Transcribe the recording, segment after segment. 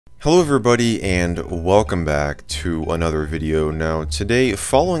Hello everybody and welcome back to another video. Now today,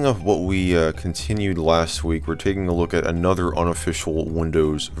 following up what we continued last week, we're taking a look at another unofficial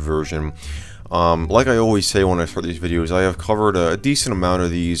Windows version. Like I always say when I start these videos, I have covered a decent amount of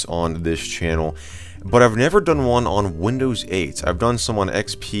these on this channel, but I've never done one on Windows 8. I've done some on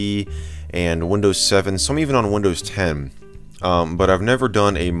XP and Windows 7, some even on Windows 10, but I've never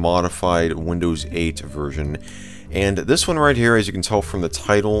done a modified Windows 8 version. And this one right here, as you can tell from the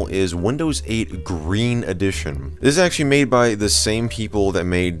title, is Windows 8 Green Edition. This is actually made by the same people that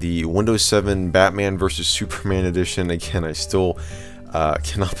made the Windows 7 Batman vs Superman Edition. Again, I still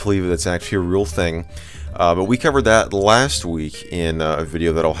cannot believe that's actually a real thing. But we covered that last week in a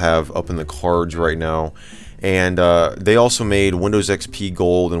video that I'll have up in the cards right now. And they also made Windows XP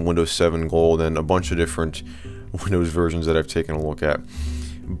Gold and Windows 7 Gold and a bunch of different Windows versions that I've taken a look at.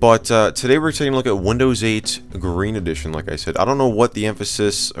 But today we're taking a look at Windows 8 Green Edition, like I said. I don't know what the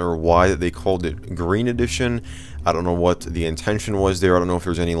emphasis or why that they called it Green Edition. I don't know what the intention was there. I don't know if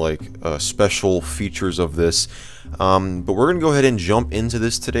there's any like special features of this. But we're going to go ahead and jump into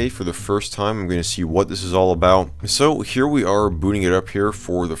this today for the first time. I'm going to see what this is all about. So here we are booting it up here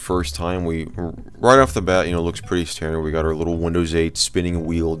for the first time. Right off the bat, you know, looks pretty standard. We got our little Windows 8 spinning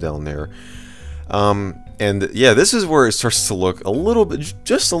wheel down there. And yeah, this is where it starts to look a little bit,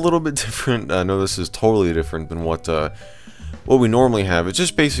 just a little bit different. I know this is totally different than what we normally have. It's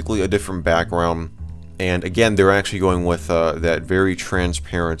just basically a different background. And again, they're actually going with that very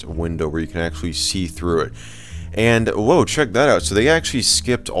transparent window where you can actually see through it. And whoa, check that out. So they actually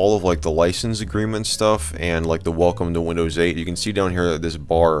skipped all of like the license agreement stuff and like the welcome to Windows 8. You can see down here that this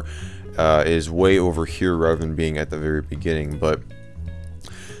bar is way over here rather than being at the very beginning. But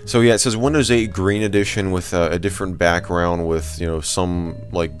so yeah, it says Windows 8 Green Edition with a different background with, you know, some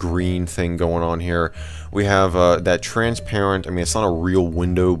like green thing going on here. We have that transparent, I mean, it's not a real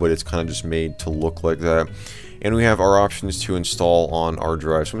window, but it's kind of just made to look like that. And we have our options to install on our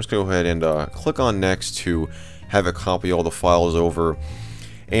drive. So I'm just going to go ahead and click on next to have it copy all the files over.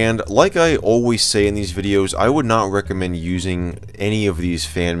 And like I always say in these videos, I would not recommend using any of these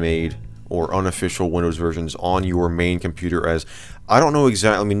fan-made or unofficial Windows versions on your main computer, as I don't know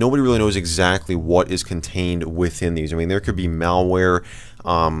exactly, I mean, nobody really knows exactly what is contained within these. I mean, there could be malware,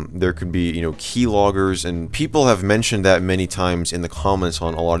 there could be, you know, keyloggers, and people have mentioned that many times in the comments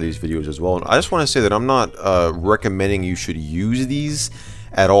on a lot of these videos as well. And I just want to say that I'm not recommending you should use these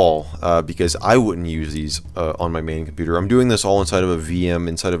at all, because I wouldn't use these on my main computer. I'm doing this all inside of a VM,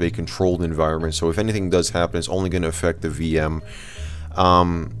 inside of a controlled environment, so if anything does happen, it's only going to affect the VM.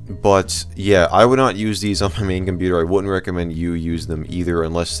 But yeah, I would not use these on my main computer. I wouldn't recommend you use them either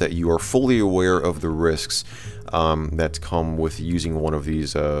unless that you are fully aware of the risks that come with using one of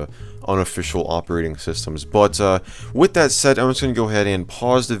these unofficial operating systems. But with that said, I'm just going to go ahead and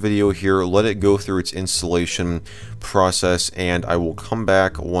pause the video here, let it go through its installation process, and I will come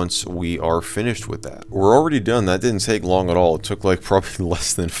back once we are finished with that. We're already done. That didn't take long at all. It took like probably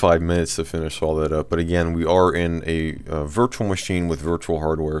less than 5 minutes to finish all that up. But again, we are in a virtual machine with virtual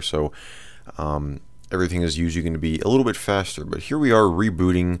hardware, so everything is usually going to be a little bit faster. But here we are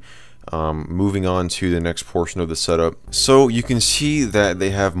rebooting. Moving on to the next portion of the setup. So you can see that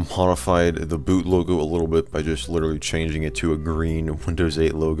they have modified the boot logo a little bit by just literally changing it to a green Windows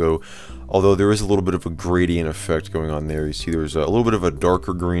 8 logo. Although there is a little bit of a gradient effect going on there. You see there's a little bit of a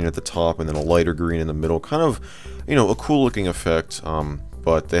darker green at the top and then a lighter green in the middle. Kind of, you know, a cool looking effect,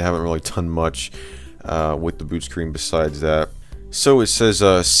 but they haven't really done much with the boot screen besides that. So it says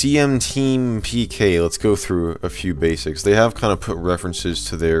CM Team PK. Let's go through a few basics. They have kind of put references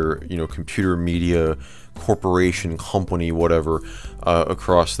to their, you know, computer media corporation, company, whatever,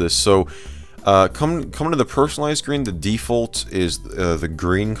 across this. So come to the personalized screen. The default is the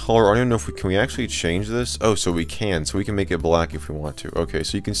green color. I don't even know if can we actually change this. Oh, so we can. So we can make it black if we want to. Okay,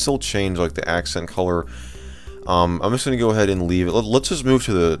 so you can still change like the accent color. I'm just going to go ahead and leave it. Let's just move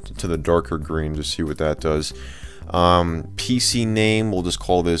to the darker green to see what that does. PC name, we'll just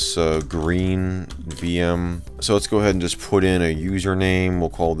call this green VM. So let's go ahead and just put in a username.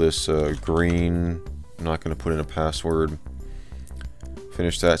 We'll call this green. I'm not going to put in a password.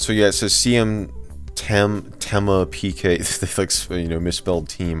 Finish that. So yeah, it says CM Tema PK. They like, you know, misspelled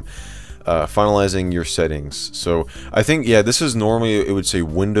team. Finalizing your settings. So I think, yeah, this is normally, it would say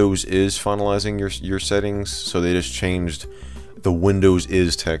Windows is finalizing your settings. So they just changed the Windows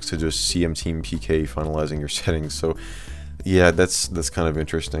is text to just CM Team PK finalizing your settings. So yeah, that's kind of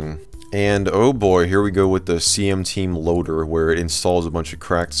interesting. And oh boy, here we go with the CM Team loader where it installs a bunch of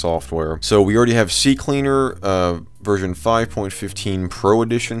cracked software. So we already have CCleaner version 5.15 Pro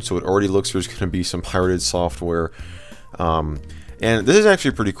Edition, so it already looks there's going to be some pirated software. And this is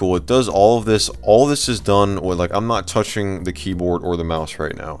actually pretty cool. It does all of this. All this is done with, like, I'm not touching the keyboard or the mouse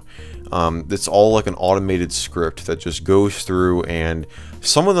right now. It's all like an automated script that just goes through, and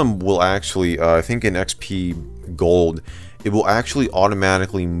some of them will actually, I think in XP Gold, it will actually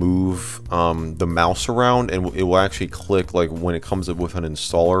automatically move the mouse around, and it will actually click, like when it comes up with an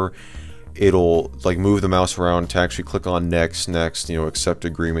installer, it'll like move the mouse around to actually click on next, you know, accept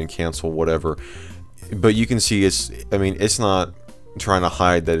agreement, cancel, whatever. But you can see I mean, it's not trying to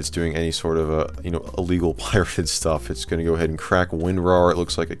hide that it's doing any sort of you know, illegal pirated stuff. It's going to go ahead and crack WinRAR. It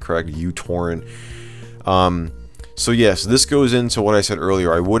looks like it cracked uTorrent. So yes, this goes into what I said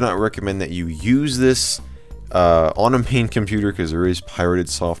earlier. I would not recommend that you use this on a main computer, because there is pirated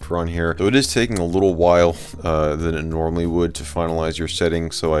software on here. So it is taking a little while than it normally would to finalize your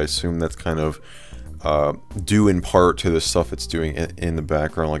settings, so I assume that's kind of due in part to the stuff it's doing in the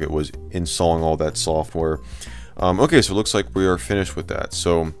background, like it was installing all that software. Okay, so it looks like we are finished with that.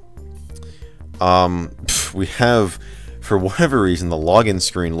 So we have, for whatever reason, the login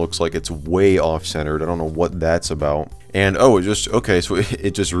screen looks like it's way off-centered. I don't know what that's about. And oh, it just, okay, so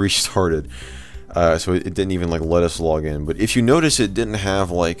it just restarted. So it didn't even like let us log in. But if you notice, it didn't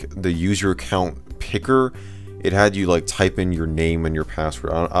have like the user account picker. It had you like type in your name and your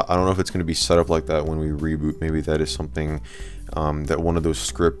password. I don't know if it's going to be set up like that when we reboot. Maybe that is something that one of those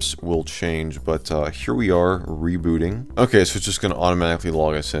scripts will change. But here we are rebooting. Okay, so it's just going to automatically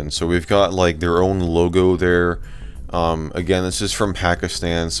log us in. So we've got like their own logo there. Again, this is from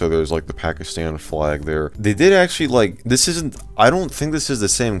Pakistan, so there's like the Pakistan flag there. They did actually, like, this isn't, I don't think this is the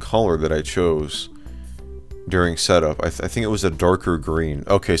same color that I chose during setup. I think it was a darker green.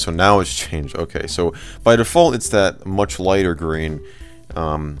 Okay, so now it's changed. Okay, so by default it's that much lighter green.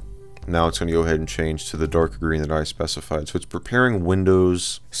 Now it's going to go ahead and change to the darker green that I specified. So it's preparing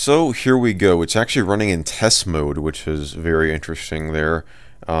Windows. So here we go. It's actually running in test mode, which is very interesting there.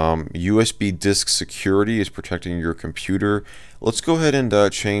 USB disk security is protecting your computer. Let's go ahead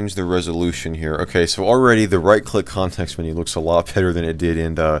and change the resolution here. Okay, so already the right-click context menu looks a lot better than it did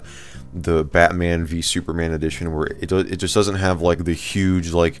in the Batman v Superman edition, where it just doesn't have like the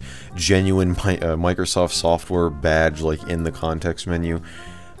huge, like, genuine Microsoft software badge like in the context menu.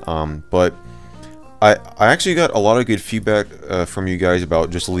 But I actually got a lot of good feedback from you guys about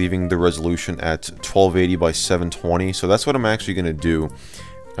just leaving the resolution at 1280 by 720. So that's what I'm actually going to do.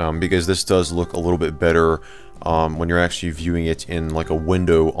 Because this does look a little bit better when you're actually viewing it in like a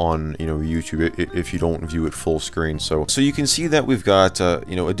window on, you know, YouTube, if you don't view it full screen. So you can see that we've got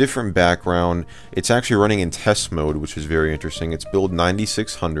you know, a different background. It's actually running in test mode, which is very interesting. It's build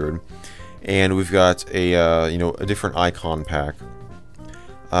 9600, and we've got a you know, a different icon pack.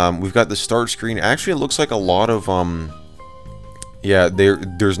 We've got the start screen. Actually, it looks like a lot of yeah,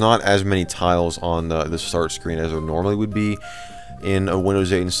 there's not as many tiles on the start screen as there normally would be in a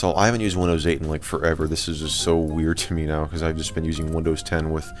Windows 8 install. I haven't used Windows 8 in like forever. This is just so weird to me now, because I've just been using Windows 10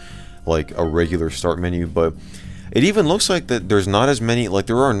 with like a regular start menu. But it even looks like that there's not as many, like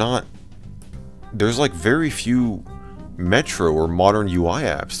there's like very few Metro or modern UI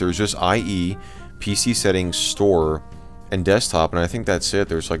apps. There's just IE, PC settings, store, and desktop, and I think that's it.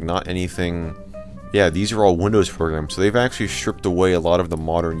 There's like not anything. Yeah, these are all Windows programs, so they've actually stripped away a lot of the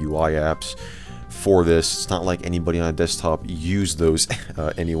modern UI apps for this. It's not like anybody on a desktop used those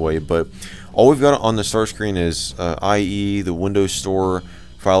anyway, but all we've got on the start screen is IE, the Windows Store,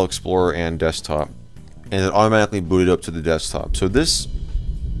 File Explorer, and Desktop, and it automatically booted up to the desktop. So this,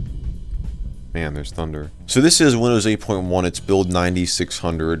 man, there's thunder. So this is Windows 8.1. It's build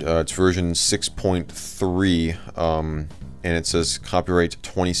 9600. It's version 6.3, and it says copyright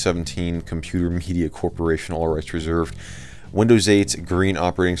 2017 Computer Media Corporation, all rights reserved. Windows 8 green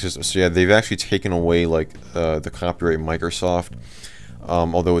operating system. So yeah, they've actually taken away like the copyright Microsoft,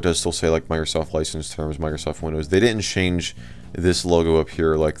 although it does still say like Microsoft license terms, Microsoft Windows. They didn't change this logo up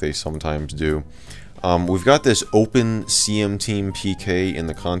here like they sometimes do. We've got this Open CM Team PK in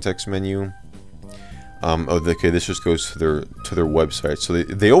the context menu. Okay, this just goes to their website. So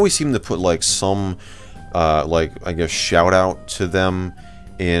they always seem to put like some like, I guess, shout out to them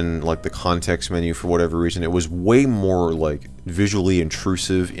in like the context menu for whatever reason. It was way more like visually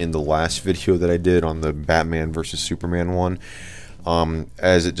intrusive in the last video that I did on the Batman versus Superman one,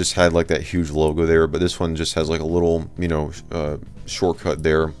 as it just had like that huge logo there, but this one just has like a little, you know, shortcut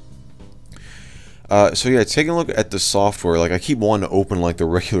there. So yeah, taking a look at the software, like I keep wanting to open like the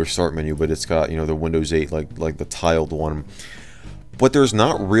regular start menu, but it's got, you know, the Windows 8 like the tiled one. But there's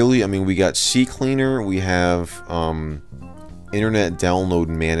not really. I mean, we got CCleaner, we have Internet Download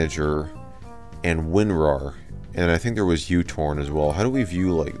Manager, and WinRAR. and I think there was uTorrent as well. How do we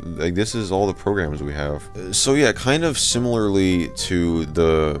view, like this is all the programs we have. So yeah, kind of similarly to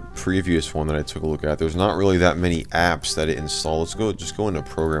the previous one that I took a look at, there's not really that many apps that it installs. Just go into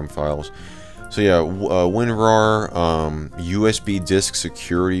program files. So yeah, WinRAR, USB disk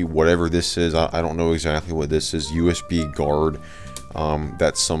security, whatever this is, I don't know exactly what this is. USB guard,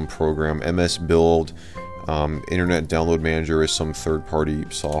 that's some program. MS Build, Internet Download Manager is some third-party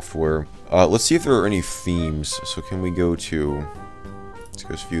software. Let's see if there are any themes. So can we go to, let's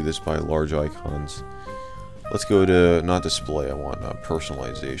go view this by large icons. Let's go to, not display, I want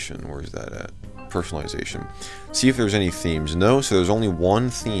personalization. Where's that at? Personalization. See if there's any themes. No, so there's only one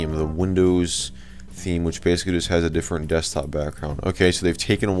theme, the Windows theme, which basically just has a different desktop background. Okay, so they've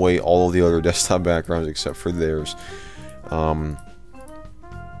taken away all of the other desktop backgrounds except for theirs. And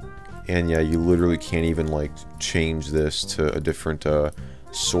yeah, you literally can't even like change this to a different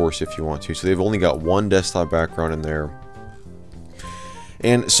source if you want to. So they've only got one desktop background in there.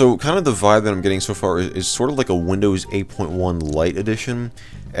 And so kind of the vibe that I'm getting so far is sort of like a Windows 8.1 Lite edition,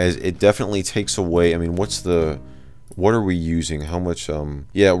 as it definitely takes away, I mean, what are we using? How much,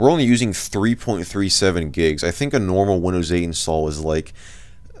 yeah, we're only using 3.37 gigs. I think a normal Windows 8 install is like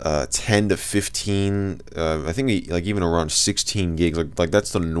 10 to 15, I think like even around 16 gigs. Like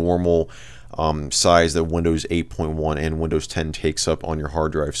that's the normal size that Windows 8.1 and Windows 10 takes up on your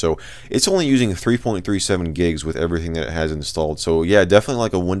hard drive. So it's only using 3.37 gigs with everything that it has installed. So yeah, definitely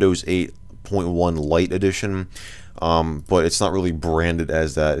like a Windows 8.1 Lite edition, but it's not really branded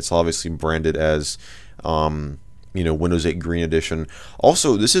as that. It's obviously branded as you know, Windows 8 Green Edition.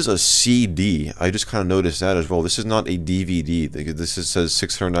 Also, this is a CD. I just kind of noticed that as well. This is not a DVD. This says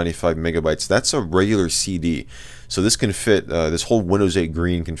 695 megabytes. That's a regular CD. So this can fit, this whole Windows 8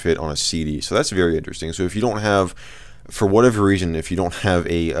 Green can fit on a CD. So that's very interesting. So if you don't have, for whatever reason, if you don't have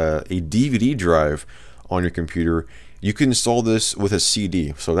a DVD drive on your computer, you can install this with a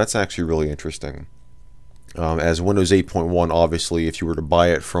CD. So that's actually really interesting. As Windows 8.1, obviously, if you were to buy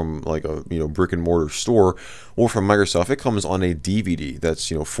it from like a brick and mortar store or from Microsoft, it comes on a DVD that's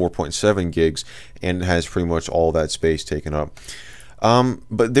 4.7 gigs and has pretty much all that space taken up.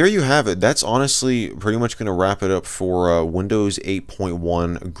 But there you have it. That's honestly pretty much going to wrap it up for Windows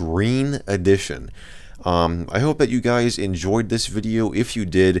 8.1 Green Edition. I hope that you guys enjoyed this video. If you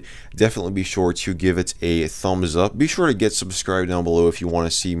did, definitely be sure to give it a thumbs up. Be sure to get subscribed down below if you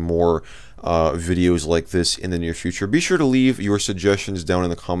want to see more videos like this in the near future. Be sure to leave your suggestions down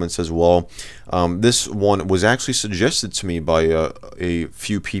in the comments as well. This one was actually suggested to me by a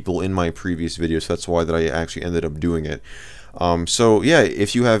few people in my previous videos. So that's why that I actually ended up doing it. So yeah,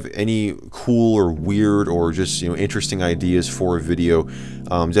 if you have any cool or weird or just interesting ideas for a video,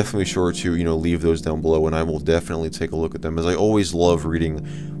 definitely be sure to leave those down below, and I will definitely take a look at them, as I always love reading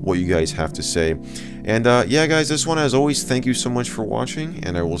what you guys have to say. And yeah guys, this one, as always, thank you so much for watching,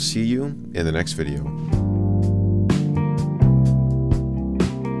 and I will see you in the next video.